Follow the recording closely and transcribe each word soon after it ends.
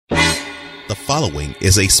The following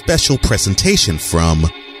is a special presentation from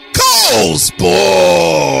Cole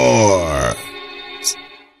Sportz.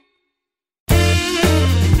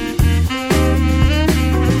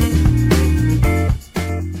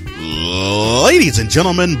 Ladies and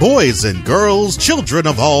gentlemen, boys and girls, children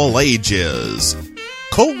of all ages,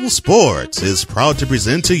 Cole Sportz is proud to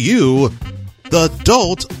present to you the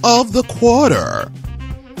Dolt of the Quarter.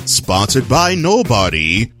 Sponsored by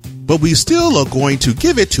nobody, but we still are going to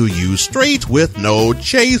give it to you straight with no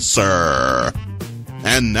chaser.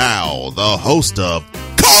 And now, the host of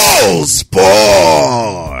Cole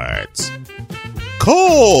Sportz,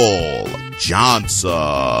 Cole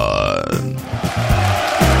Johnson.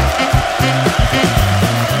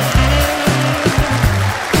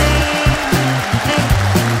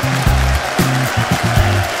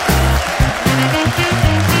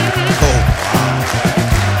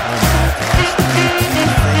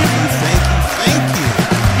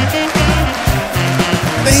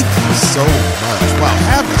 So much. Wow,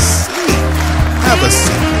 have a seat. Have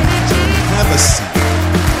a seat.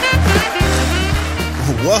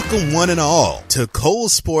 Welcome one and all to Cole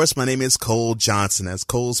Sportz. My name is Cole Johnson. That's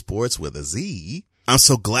Cole Sportz with a Z. I'm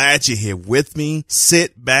so glad you're here with me.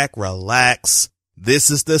 Sit back, relax.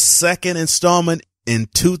 This is the second installment in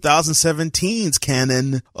 2017's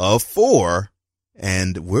canon of 4,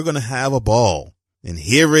 and we're going to have a ball. And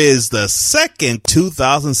here is the second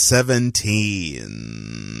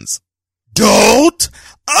 2017's Dolt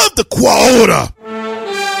of the Quarter.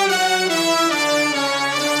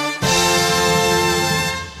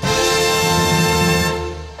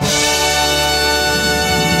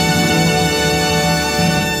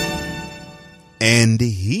 And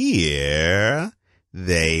here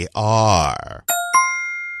they are.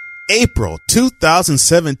 April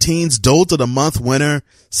 2017's Dolt of the Month winner,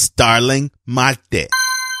 Starling Marte.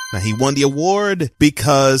 Now, he won the award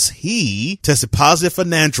because he tested positive for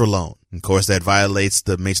nandrolone. Of course, that violates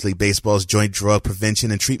the Major League Baseball's Joint Drug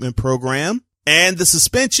Prevention and Treatment Program. And the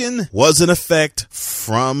suspension was in effect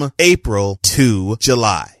from April to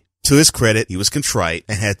July. To his credit, he was contrite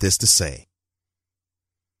and had this to say.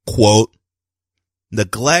 Quote,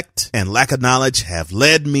 "Neglect and lack of knowledge have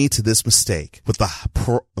led me to this mistake. With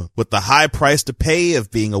the high price to pay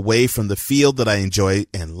of being away from the field that I enjoy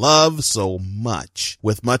and love so much,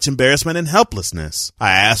 with much embarrassment and helplessness,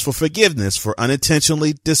 I ask for forgiveness for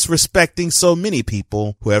unintentionally disrespecting so many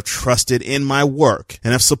people who have trusted in my work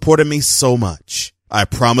and have supported me so much. I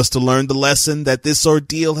promise to learn the lesson that this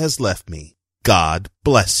ordeal has left me. God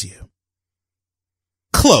bless you."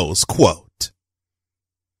 Close quote.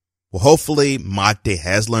 Well, hopefully Marte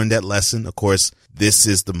has learned that lesson. Of course, this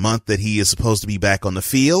is the month that he is supposed to be back on the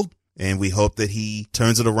field, and we hope that he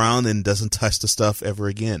turns it around and doesn't touch the stuff ever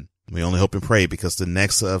again. We only hope and pray, because the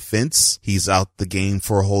next offense, he's out the game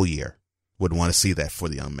for a whole year. Wouldn't want to see that for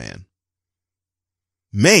the young man.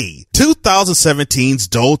 May 2017's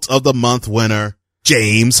Dolt of the Month winner,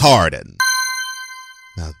 James Harden.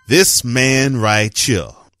 Now, this man right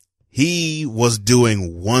here, he was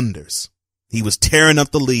doing wonders. He was tearing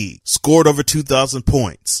up the league, scored over 2,000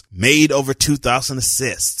 points, made over 2,000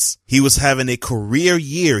 assists. He was having a career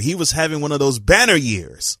year. He was having one of those banner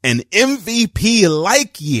years, an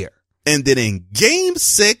MVP-like year. And then in Game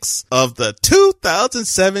 6 of the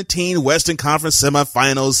 2017 Western Conference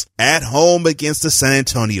semifinals at home against the San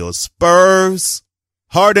Antonio Spurs,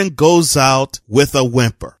 Harden goes out with a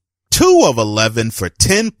whimper. 2 of 11 for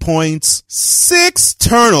 10 points, 6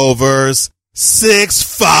 turnovers, 6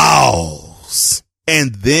 fouls.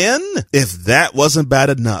 And then, if that wasn't bad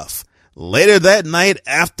enough, later that night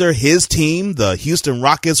after his team, the Houston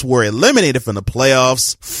Rockets, were eliminated from the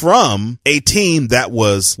playoffs from a team that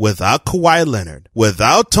was without Kawhi Leonard,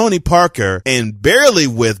 without Tony Parker, and barely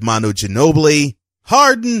with Manu Ginobili,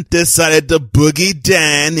 Harden decided to boogie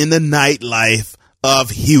down in the nightlife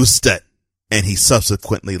of Houston. And he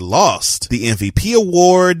subsequently lost the MVP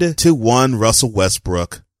award to one Russell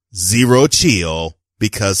Westbrook, zero chill,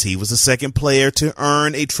 because he was the second player to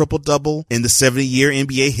earn a triple-double in the 70-year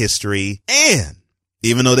NBA history. And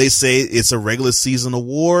even though they say it's a regular season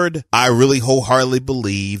award, I really wholeheartedly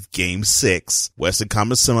believe Game 6, Western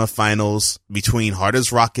Conference semifinals between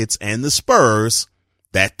Harden's Rockets and the Spurs,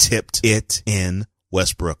 that tipped it in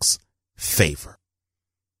Westbrook's favor.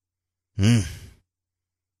 June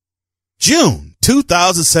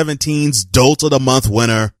 2017's Dolt of the Month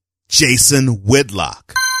winner, Jason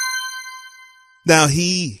Whitlock. Now,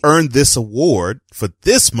 he earned this award for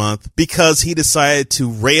this month because he decided to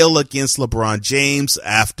rail against LeBron James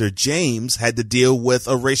after James had to deal with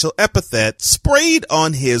a racial epithet sprayed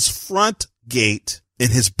on his front gate in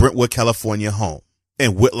his Brentwood, California home.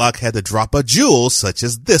 And Whitlock had to drop a jewel such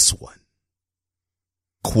as this one.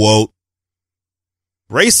 Quote,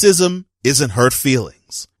 racism isn't hurt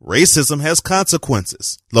feelings. Racism has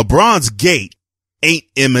consequences. LeBron's gate ain't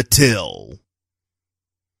Emmett Till.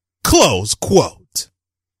 Close quote.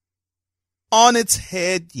 On its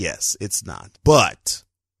head, yes, it's not. But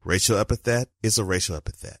racial epithet is a racial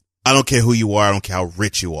epithet. I don't care who you are. I don't care how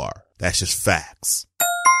rich you are. That's just facts.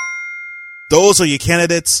 Those are your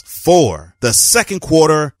candidates for the second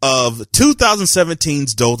quarter of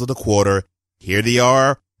 2017's Dolt of the Quarter. Here they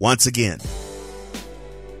are once again.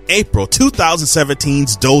 April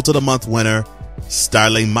 2017's Dolt of the Month winner,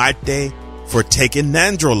 Starling Marte, for taking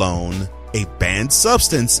nandrolone, a banned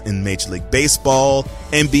substance in Major League Baseball,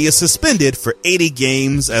 and being suspended for 80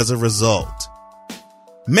 games as a result.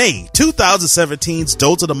 May 2017's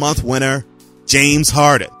Dolt of the Month winner, James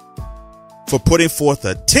Harden, for putting forth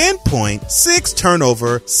a 10-point, 6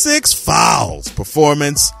 turnover, 6 fouls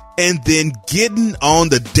performance and then getting on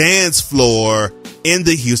the dance floor in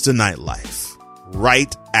the Houston nightlife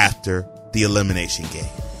right after the elimination game.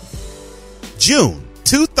 June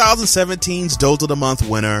 2017's Dolt of the Month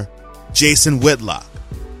winner, Jason Whitlock,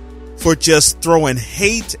 for just throwing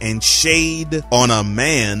hate and shade on a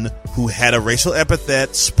man who had a racial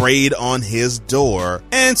epithet sprayed on his door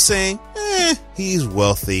and saying, he's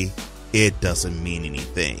wealthy. It doesn't mean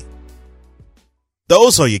anything.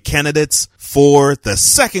 Those are your candidates for the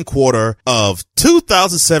second quarter of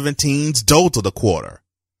 2017's Dolt of the Quarter.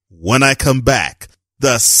 When I come back,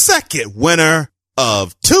 the second winner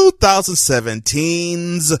of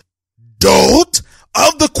 2017's Dolt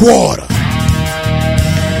of the Quarter.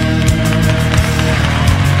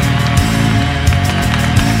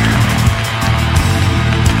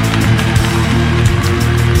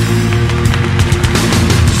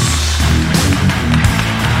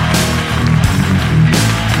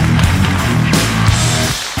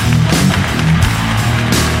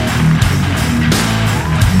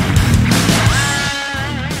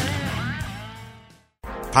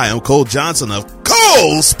 Hi, I'm Cole Johnson of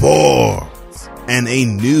Cole Sportz and a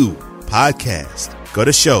new podcast. Go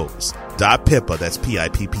to shows.pippa, that's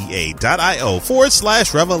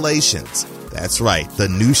PIPPA.io/revelations. That's right. The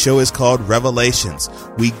new show is called Revelations.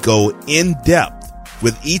 We go in depth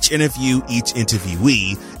with each interview, each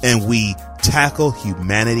interviewee, and we tackle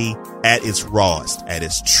humanity at its rawest, at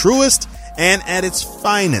its truest, and at its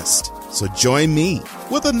finest. So join me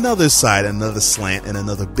with another side, another slant, and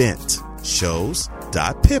another bent.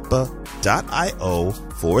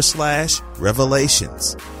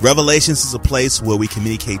 Shows.pippa.io/revelations. Revelations is a place where we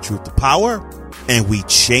communicate truth to power and we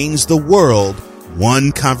change the world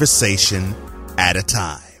one conversation at a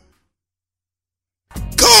time.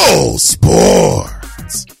 Cole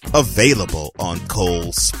Sportz, available on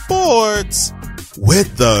Cole Sportz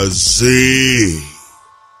with the Z.com.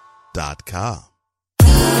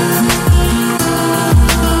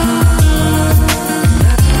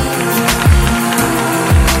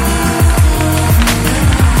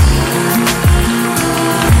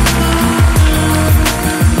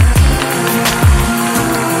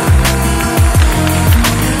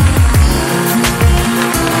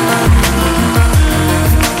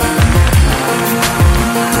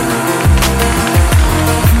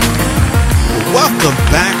 Welcome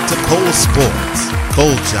back to Cole Sportz.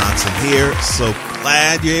 Cole Johnson here. So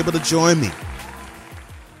glad you're able to join me.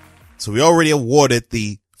 So we already awarded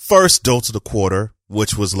the first Dolt of the Quarter,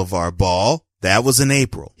 which was LeVar Ball. That was in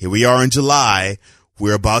April. Here we are in July.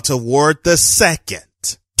 We're about to award the second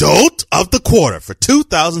Dolt of the Quarter for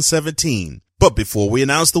 2017. But before we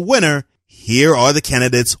announce the winner, here are the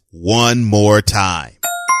candidates one more time.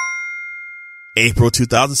 April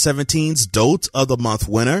 2017's Dolt of the Month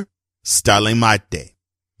winner, Starling Marte.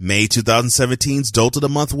 May 2017's Dolt of the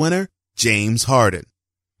Month winner, James Harden.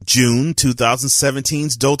 June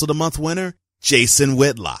 2017's Dolt of the Month winner, Jason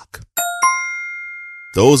Whitlock.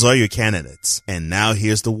 Those are your candidates. And now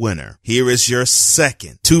here's the winner. Here is your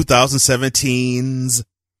second 2017's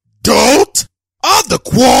Dolt of the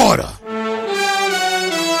Quarter.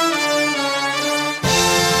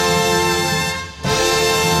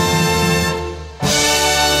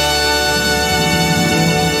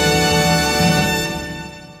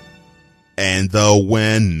 And the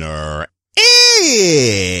winner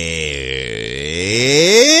is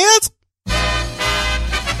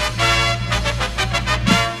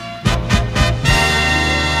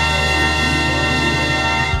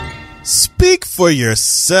Speak for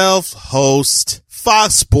Yourself host,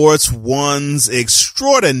 Fox Sports 1's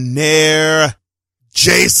extraordinaire,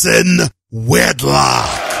 Jason Whitlock.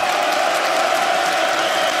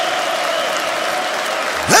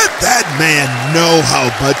 Let that man know how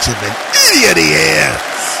much of an idiot he is.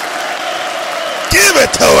 Give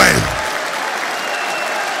it to him.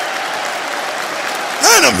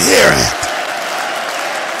 Let him hear it.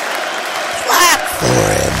 Clap for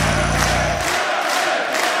him.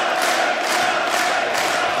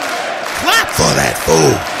 Clap for that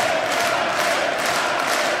fool.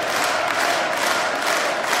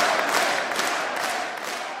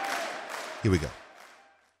 Here we go.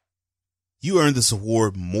 You earned this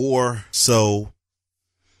award more so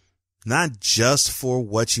not just for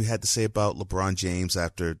what you had to say about LeBron James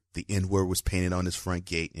after the N-word was painted on his front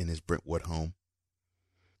gate in his Brentwood home,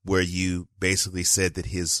 where you basically said that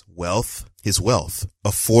his wealth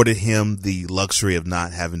afforded him the luxury of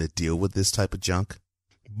not having to deal with this type of junk.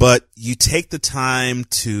 But you take the time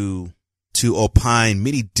to opine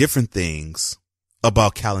many different things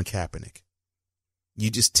about Colin Kaepernick. You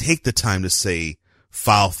just take the time to say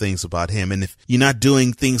foul things about him. And if you're not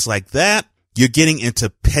doing things like that, you're getting into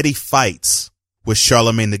petty fights with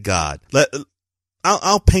Charlemagne the God.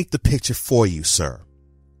 I'll paint the picture for you, sir.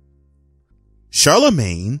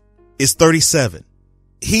 Charlemagne is 37.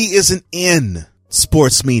 He isn't in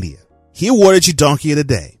sports media. He awarded you Donkey of the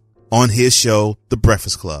Day on his show, The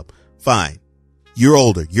Breakfast Club. Fine. You're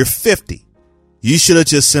older. You're 50. You should have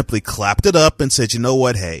just simply clapped it up and said, you know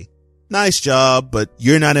what? Hey, nice job, but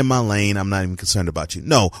you're not in my lane. I'm not even concerned about you.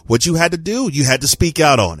 No, what you had to do, you had to speak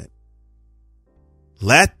out on it.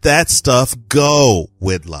 Let that stuff go,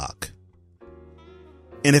 Whitlock.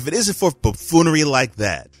 And if it isn't for buffoonery like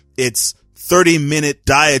that, it's 30-minute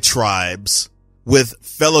diatribes with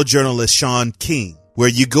fellow journalist Sean King, where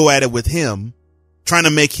you go at it with him, trying to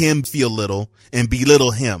make him feel little and belittle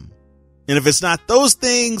him. And if it's not those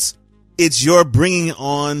things, it's your bringing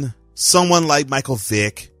on someone like Michael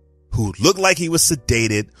Vick, who looked like he was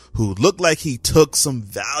sedated, who looked like he took some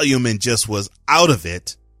Valium and just was out of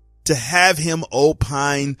it, to have him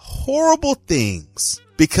opine horrible things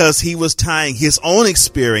because he was tying his own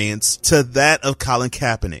experience to that of Colin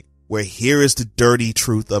Kaepernick, where here is the dirty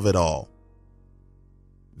truth of it all.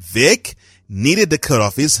 Vic needed to cut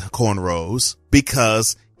off his cornrows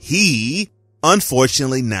because he,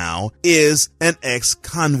 unfortunately now, is an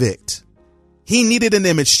ex-convict. He needed an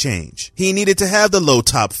image change. He needed to have the low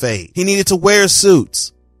top fade. He needed to wear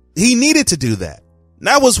suits. He needed to do that.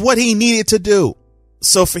 That was what he needed to do.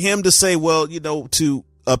 So for him to say, well, to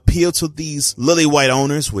appeal to these lily white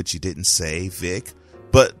owners, which you didn't say, Vic,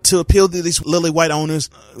 but to appeal to these lily white owners,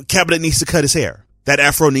 Kaepernick needs to cut his hair. That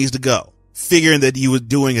afro needs to go. Figuring that you were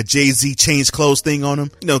doing a Jay-Z change clothes thing on him.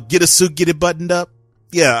 Get a suit, get it buttoned up.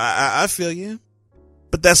 Yeah, I feel you.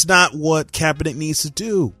 But that's not what Kaepernick needs to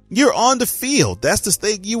do. You're on the field. That's the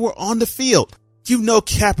thing. You were on the field.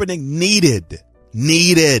 Kaepernick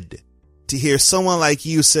needed to hear someone like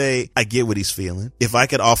you say, I get what he's feeling. If I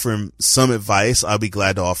could offer him some advice, I'll be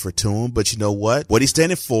glad to offer it to him. But you know what? What he's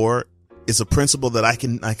standing for is a principle that I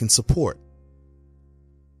can support.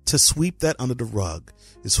 To sweep that under the rug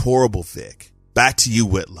is horrible, Vic. Back to you,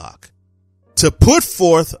 Whitlock. To put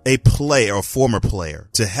forth a player or former player,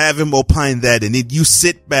 to have him opine that, and then you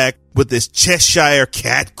sit back with this Cheshire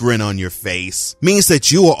cat grin on your face, means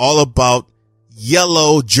that you are all about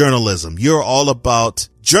yellow journalism. You're all about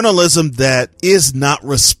journalism that is not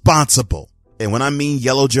responsible. And when I mean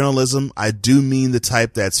yellow journalism, I do mean the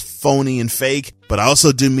type that's phony and fake, but I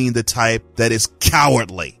also do mean the type that is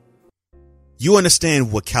cowardly. You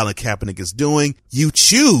understand what Colin Kaepernick is doing. You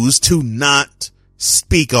choose to not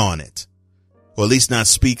speak on it, or at least not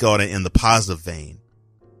speak on it in the positive vein.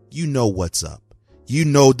 You know what's up. You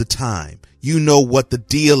know the time. You know what the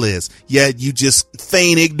deal is. Yet you just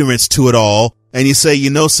feign ignorance to it all. And you say,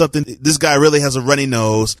 something, this guy really has a runny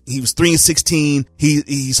nose. He was 3-16.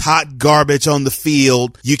 He's hot garbage on the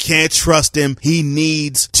field. You can't trust him. He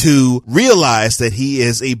needs to realize that he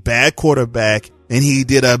is a bad quarterback and he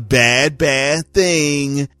did a bad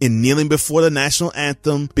thing in kneeling before the national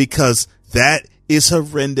anthem, because that is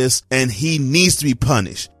horrendous and he needs to be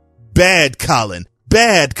punished. Bad Colin.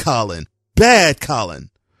 Bad Colin. Bad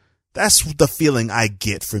Colin. That's the feeling I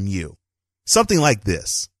get from you. Something like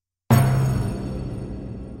this.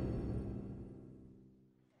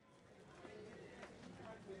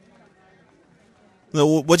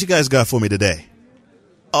 What you guys got for me today?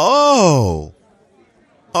 Oh,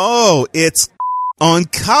 it's on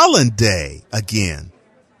Colin Day again.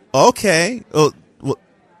 Okay. Oh, well,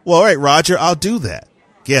 all right, Roger, I'll do that.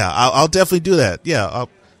 Yeah, I'll definitely do that. Yeah,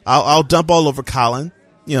 I'll dump all over Colin.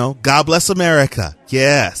 God bless America.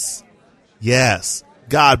 Yes.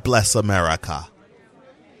 God bless America.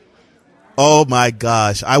 Oh my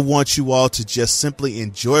gosh. I want you all to just simply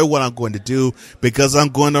enjoy what I'm going to do, because I'm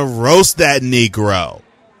going to roast that Negro.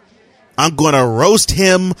 I'm going to roast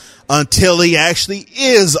him until he actually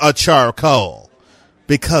is a charcoal,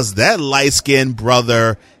 because that light-skinned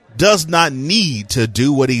brother does not need to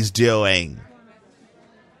do what he's doing.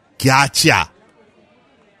 Gotcha.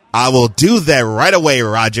 I will do that right away,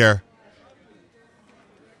 Roger.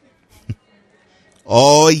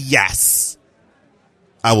 Oh, yes.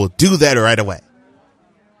 I will do that right away.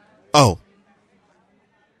 Oh,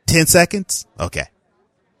 10 seconds? Okay.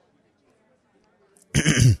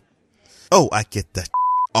 Oh, I get the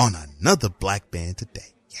on another black band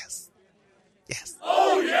today. Yes. Yes.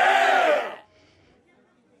 Oh, yeah!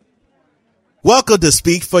 Welcome to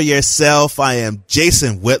Speak for Yourself. I am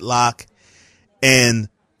Jason Whitlock, and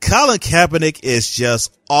Colin Kaepernick is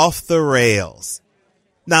just off the rails.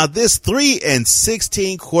 Now, this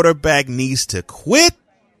 3-16 quarterback needs to quit.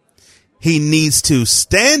 He needs to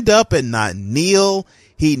stand up and not kneel.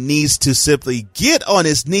 He needs to simply get on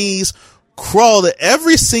his knees, crawl to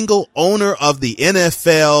every single owner of the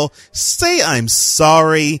NFL, say I'm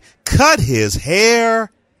sorry, cut his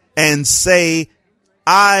hair, and say,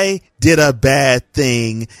 I did a bad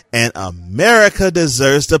thing and America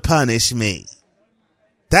deserves to punish me.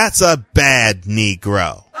 That's a bad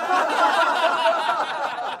Negro.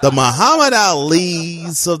 The Muhammad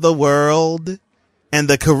Ali's of the world and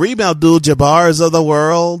the Kareem Abdul-Jabbars of the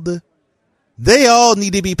world, they all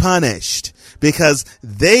need to be punished because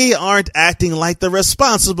they aren't acting like the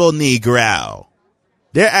responsible Negro.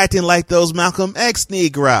 They're acting like those Malcolm X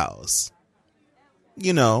Negroes.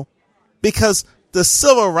 You know, because the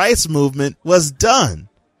civil rights movement was done.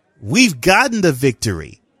 We've gotten the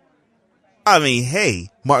victory. I mean, hey,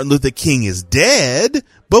 Martin Luther King is dead,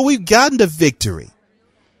 but we've gotten the victory.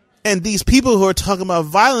 And these people who are talking about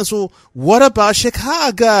violence, well, what about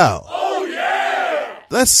Chicago? Oh, yeah!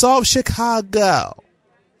 Let's solve Chicago.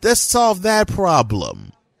 Let's solve that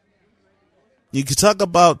problem. You can talk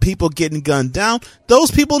about people getting gunned down.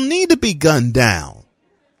 Those people need to be gunned down.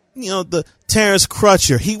 You know, the Terrence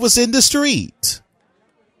Crutcher, he was in the street.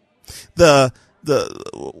 What's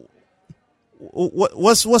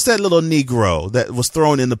that little Negro that was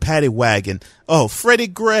thrown in the paddy wagon? Oh, Freddie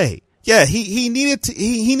Gray. Yeah, he needed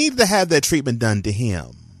to have that treatment done to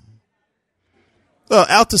him.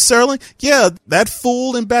 Out to Starling. Yeah, that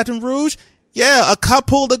fool in Baton Rouge. Yeah, a cop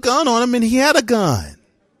pulled a gun on him and he had a gun.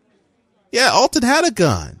 Yeah, Alton had a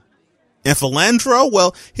gun. And Philandro,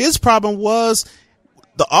 well, his problem was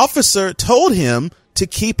the officer told him to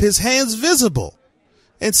keep his hands visible.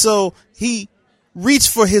 And so he reached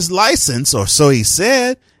for his license, or so he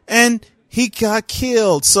said, and he got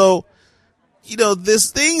killed. So, you know,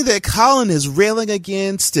 this thing that Colin is railing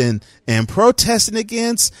against and protesting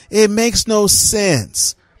against, it makes no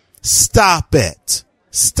sense. Stop it.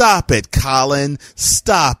 Stop it, Colin.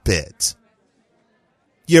 Stop it.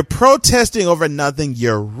 You're protesting over nothing.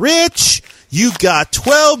 You're rich. You got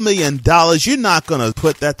 $12 million. You're not going to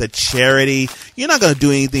put that to charity. You're not going to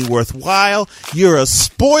do anything worthwhile. You're a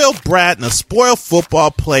spoiled brat and a spoiled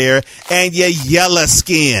football player, and you're yellow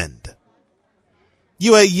skinned.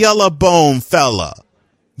 You a yellow bone fella.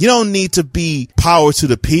 You don't need to be power to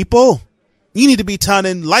the people. You need to be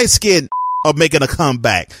turning light skinned or making a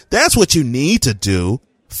comeback. That's what you need to do.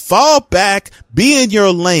 Fall back, be in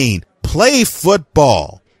your lane, play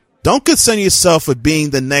football. Don't concern yourself with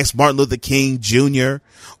being the next Martin Luther King Jr.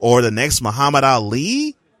 or the next Muhammad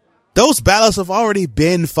Ali. Those battles have already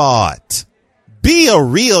been fought. Be a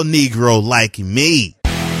real Negro like me.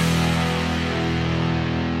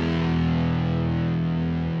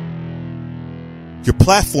 Your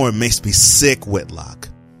platform makes me sick, Whitlock.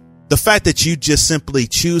 The fact that you just simply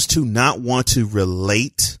choose to not want to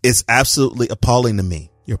relate is absolutely appalling to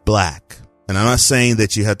me. You're black. And I'm not saying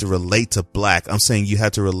that you have to relate to black. I'm saying you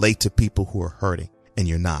have to relate to people who are hurting, and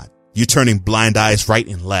you're not. You're turning blind eyes right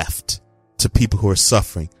and left to people who are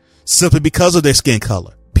suffering simply because of their skin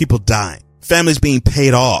color. People dying, families being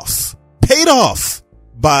paid off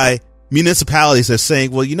by municipalities that are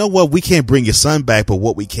saying, well, you know what? We can't bring your son back, but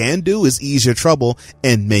what we can do is ease your trouble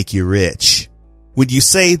and make you rich. When you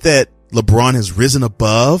say that LeBron has risen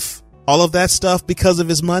above all of that stuff because of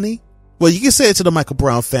his money, well, you can say it to the Michael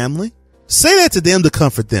Brown family. Say that to them to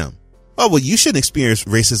comfort them. Oh, well, you shouldn't experience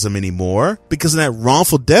racism anymore because in that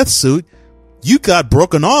wrongful death suit, you got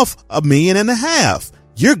broken off $1.5 million.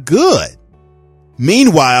 You're good.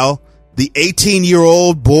 Meanwhile, the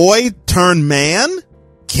 18-year-old boy turned man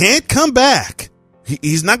can't come back.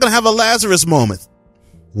 He's not going to have a Lazarus moment.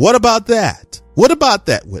 What about that? What about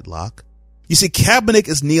that, Whitlock? You see, Kaepernick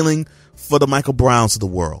is kneeling for the Michael Browns of the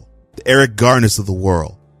world, the Eric Garners of the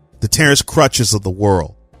world, the Terrence Crutchers of the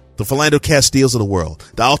world, the Philando Castiles of the world,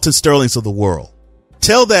 the Alton Sterlings of the world.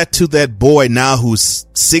 Tell that to that boy now who's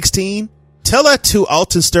 16. Tell that to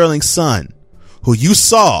Alton Sterling's son, who you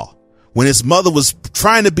saw when his mother was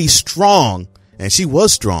trying to be strong and she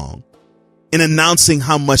was strong, in announcing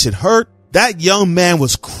how much it hurt, that young man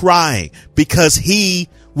was crying because he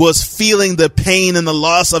was feeling the pain and the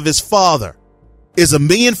loss of his father. Is $1.5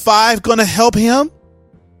 million going to help him?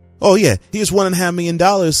 Oh yeah, here's $1.5 million,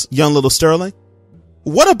 young little Starling.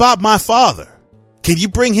 What about my father? Can you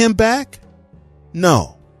bring him back?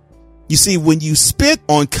 No. You see, when you spit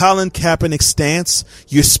on Colin Kaepernick's stance,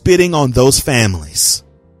 you're spitting on those families.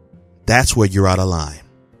 That's where you're out of line.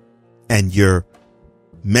 And your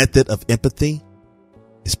method of empathy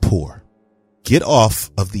is poor. Get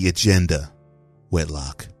off of the agenda,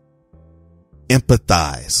 Whitlock.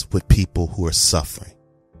 Empathize with people who are suffering.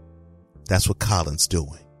 That's what Colin's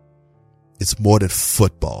doing. It's more than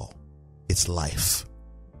football. It's life.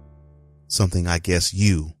 Something I guess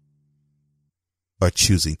you are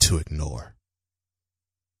choosing to ignore.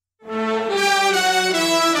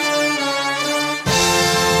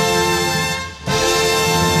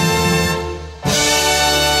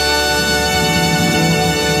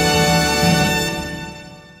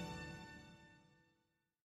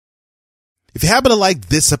 If you happen to like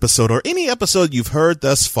this episode or any episode you've heard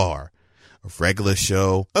thus far, a regular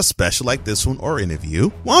show, a special like this one, or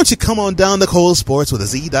interview, why don't you come on down to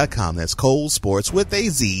colesportswithaz.com. That's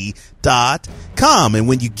colesportswithaz.com. And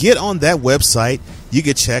when you get on that website, you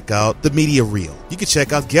can check out the media reel. You can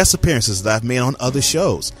check out guest appearances that I've made on other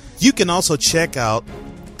shows. You can also check out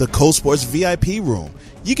the Cole Sports VIP room.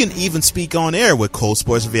 You can even speak on air with Cole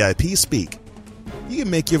Sports VIP Speak. You can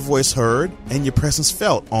make your voice heard and your presence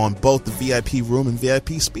felt on both the VIP room and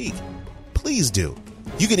VIP Speak. Please do.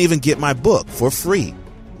 You can even get my book for free,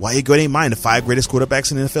 Why Your Great Ain't Mine, the 5 Greatest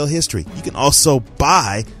Quarterbacks in NFL History. You can also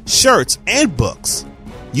buy shirts and books.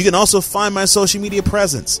 You can also find my social media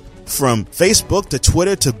presence from Facebook to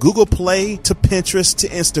Twitter to Google Play to Pinterest to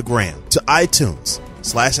Instagram to iTunes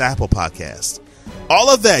 /Apple Podcast. All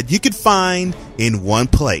of that you can find in one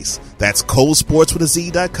place. That's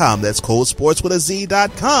colesportswithaz.com. That's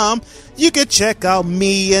colesportswithaz.com. You can check out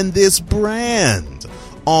me and this brand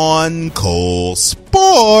on Cole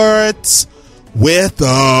Sports with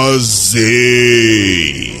a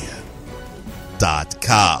Z.com.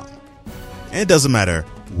 And it doesn't matter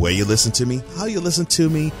where you listen to me, how you listen to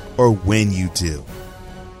me, or when you do.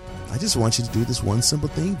 I just want you to do this one simple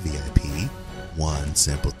thing, VIP. One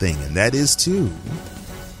simple thing, and that is to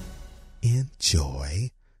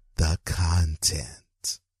enjoy the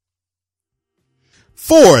content.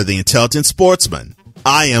 For the Intelligent Sportsman,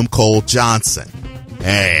 I am Cole Johnson.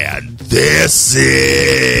 And this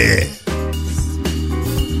is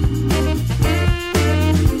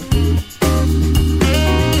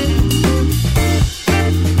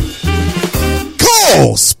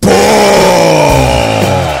Cole Sports!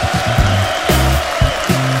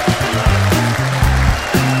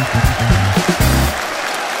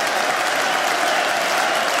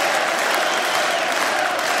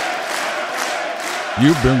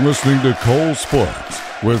 You've been listening to Cole Sports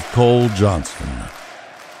with Cole Johnson.